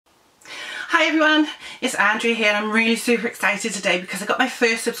Hi everyone, it's Andrea here and I'm really super excited today because I got my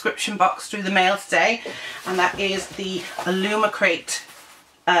first subscription box through the mail today, and that is the Illumicrate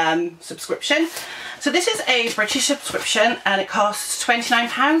subscription. So this is a British subscription and it costs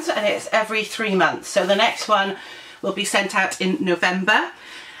 £29 and it's every 3 months. So the next one will be sent out in November.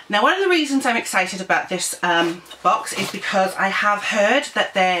 Now one of the reasons I'm excited about this box is because I have heard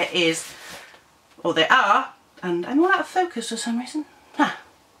that there are, and I'm all out of focus for some reason,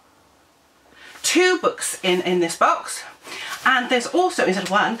 2 books in this box, and there's also, instead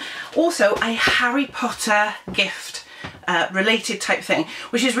of one, also a Harry Potter gift related type thing,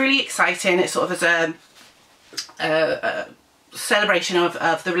 which is really exciting. It's sort of as a celebration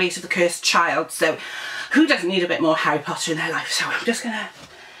of the release of The Cursed Child, so who doesn't need a bit more Harry Potter in their life? So I'm just gonna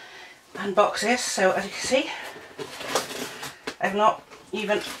unbox this. So as you can see, I've not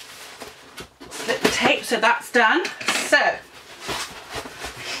even slit the tape, so that's done. So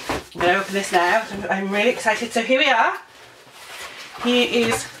I'm going to open this now. I'm really excited. So here we are. Here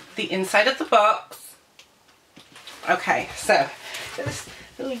is the inside of the box. Okay, so this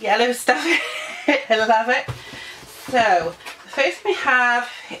little yellow stuff. I love it. So the first thing we have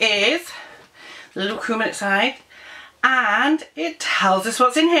is the little crewman inside, and it tells us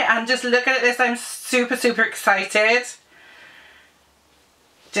what's in here. And just looking at this, I'm super excited.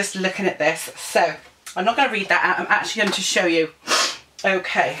 Just looking at this. So I'm not going to read that out. I'm actually going to show you.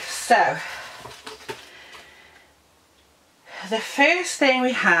 Okay, so the first thing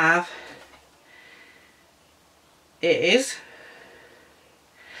we have is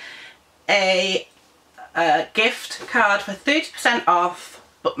a gift card for 30% off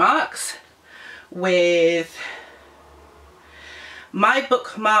Bookmarks with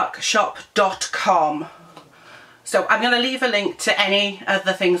mybookmarkshop.com. So I'm going to leave a link to any of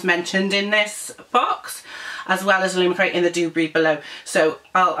the things mentioned in this box, as well as Illumicrate in the doobly below. So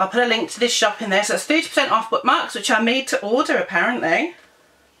I'll put a link to this shop in there. So it's 30% off Bookmarks, which are made to order apparently.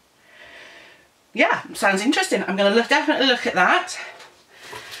 Yeah, sounds interesting. I'm going to definitely look at that.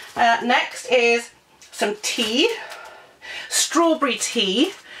 Next is some tea, strawberry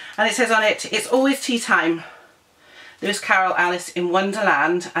tea, and it says on it, "It's always tea time. Lewis Carroll, Alice in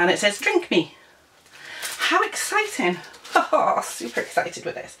Wonderland," and it says, "Drink me." How exciting. Oh, super excited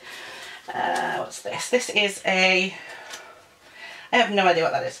with this. What's this? This is I have no idea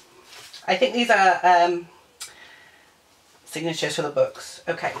what that is. I think these are signatures for the books.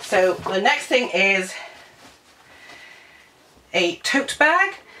 Okay, so the next thing is a tote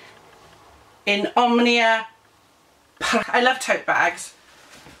bag in Omnia. I love tote bags.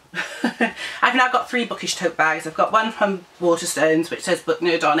 I've now got 3 bookish tote bags. I've got one from Waterstones, which says Book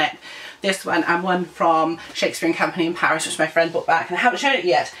Nerd on it, this one, and one from Shakespeare and Company in Paris, which my friend brought back, and I haven't shown it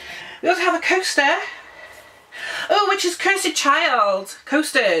yet. We also have a coaster, oh, which is Cursed Child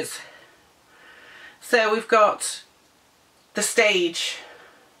coasters. So we've got the stage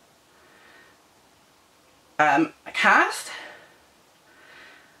cast,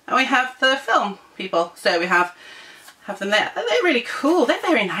 and we have the film people. So we have them there. They're really cool. They're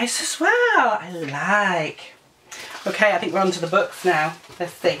very nice as well. I like. Okay, I think we're on to the books now.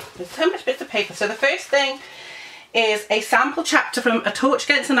 Let's see. There's so much bits of paper. So the first thing is a sample chapter from A Torch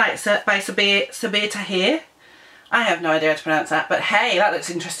Against the Night by Sabir Tahir. I have no idea how to pronounce that, but hey, that looks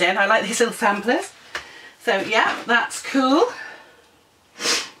interesting. I like these little samplers. So yeah, that's cool.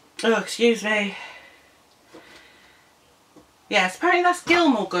 Oh, excuse me. Yes, apparently that's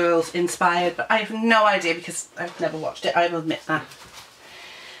Gilmore Girls inspired, but I have no idea because I've never watched it, I will admit that.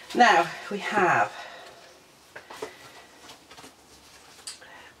 Now, we have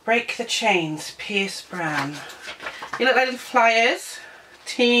Break the Chains, Pierce Brown. You look like little flyers.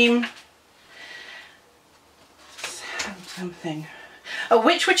 Team something. A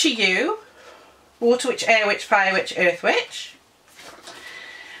Which Witch Are You? Water Witch, Air Witch, Fire Witch, Earth Witch.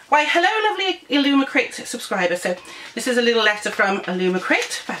 Why, hello lovely Illumicrate subscriber. So this is a little letter from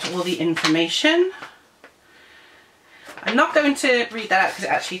Illumicrate about all the information. I'm not going to read that out because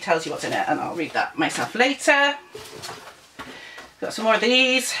it actually tells you what's in it, and I'll read that myself later. Got some more of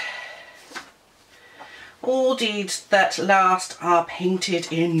these. All deeds that last are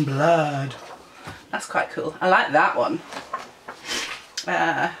painted in blood. That's quite cool. I like that one.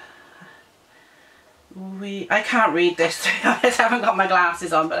 I can't read this, I just haven't got my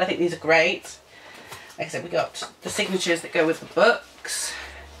glasses on, but I think these are great. Like I said, we got the signatures that go with the books.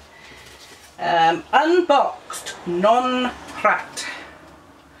 Unboxed, non-cracked.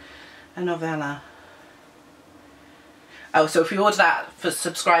 A novella. Oh, so if you order that for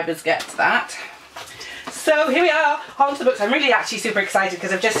subscribers, get that. So here we are, on to the books. I'm really actually super excited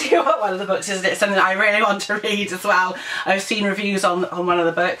because I've just seen what one of the books is, and it's something that I really want to read as well. I've seen reviews on one of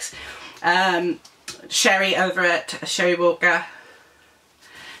the books. Sherry over at Sherry Walker,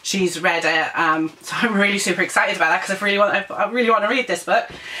 she's read it, so I'm really super excited about that because I really want to read this book.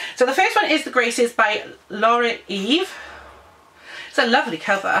 So the first one is The Graces by Laura Eve. It's a lovely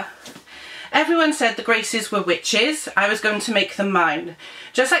cover. Everyone said the Graces were witches. I was going to make them mine.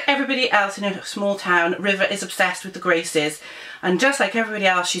 Just like everybody else in a small town, River is obsessed with the Graces. And just like everybody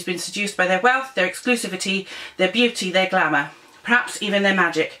else, she's been seduced by their wealth, their exclusivity, their beauty, their glamour, perhaps even their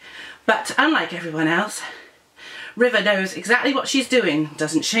magic. But unlike everyone else, River knows exactly what she's doing,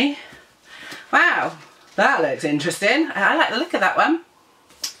 doesn't she? Wow, that looks interesting. I like the look of that one.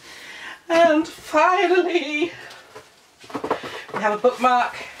 And finally, we have a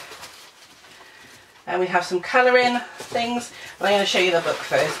bookmark. And we have some colouring things. But I'm going to show you the book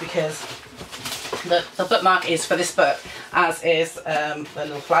first because the bookmark is for this book, as is the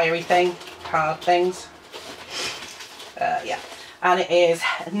little flyery thing, card things. Yeah. And it is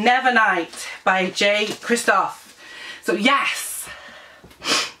Nevernight by J. Christoph. So yes,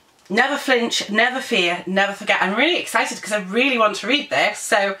 never flinch, never fear, never forget. I'm really excited because I really want to read this.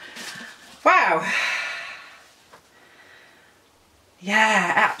 So, wow.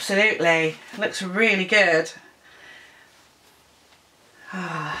 Yeah, absolutely. It looks really good.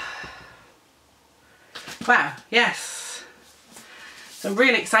 Wow, yes. So I'm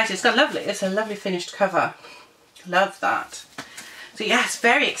really excited. It's a lovely finished cover. Love that. So yes,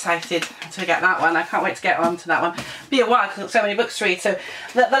 very excited to get that one. I can't wait to get on to that one. Be a while because I've got so many books to read. So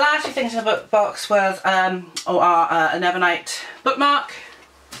the last few things in the book box was a Nevernight bookmark,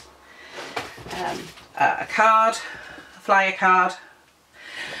 a card, a flyer card,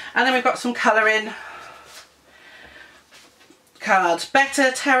 and then we've got some colouring cards.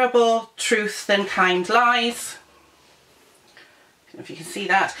 Better, terrible, truth than kind lies. I don't know if you can see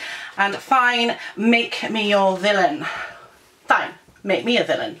that. And fine, make me your villain. Fine, make me a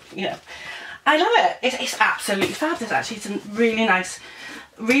villain, you know. I love it. It's absolutely fabulous, actually. It's some really nice,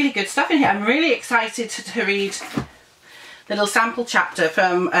 really good stuff in here. I'm really excited to read the little sample chapter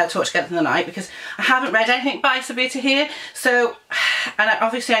from Torch Together in the Night because I haven't read anything by Sabir Tahir. So, and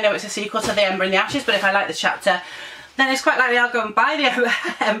obviously I know it's a sequel to The Ember in the Ashes, but if I like this chapter, then it's quite likely I'll go and buy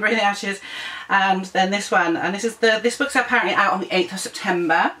The Ember in the Ashes and then this one. And this book's apparently out on the 8th of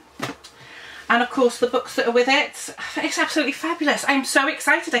September. And of course the books that are with it, it's absolutely fabulous. I'm so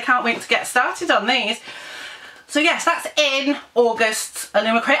excited, I can't wait to get started on these. So yes, that's in August's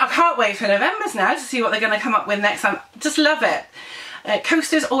Illumicrate. I can't wait for November's now to see what they're going to come up with next time. Just love it.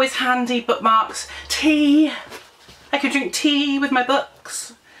 Coasters, always handy, bookmarks, tea. I could drink tea with my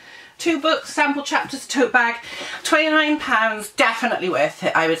books. 2 books, sample chapters, tote bag. £29, definitely worth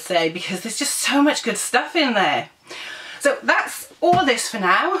it, I would say, because there's just so much good stuff in there. So that's all of this for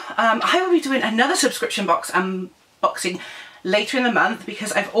now. I will be doing another subscription box unboxing later in the month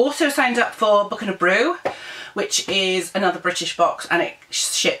because I've also signed up for Book and a Brew, which is another British box and it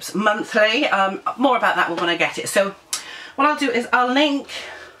ships monthly. More about that when I get it. So what I'll do is I'll leave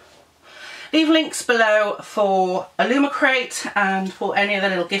links below for Illumicrate and for any of the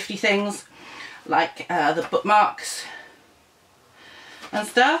little gifty things like the bookmarks and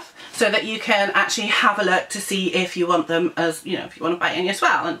stuff, so that you can actually have a look to see if you want them, as you know, if you want to buy any as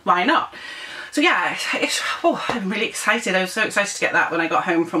well, and why not. So yeah, I'm really excited. I was so excited to get that when I got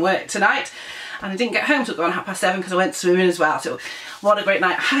home from work tonight, and I didn't get home till gone 7:30 because I went swimming as well. So what a great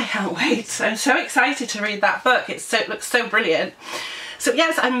night. I can't wait. I'm so excited to read that book. It looks so brilliant. So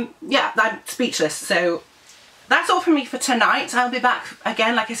yes, I'm speechless. So that's all from me for tonight. I'll be back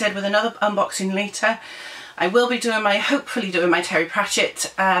again, like I said, with another unboxing later. I will be hopefully doing my Terry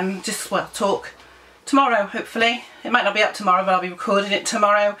Pratchett talk tomorrow, hopefully. It might not be up tomorrow, but I'll be recording it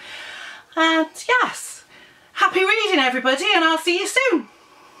tomorrow. And yes, happy reading everybody, and I'll see you soon.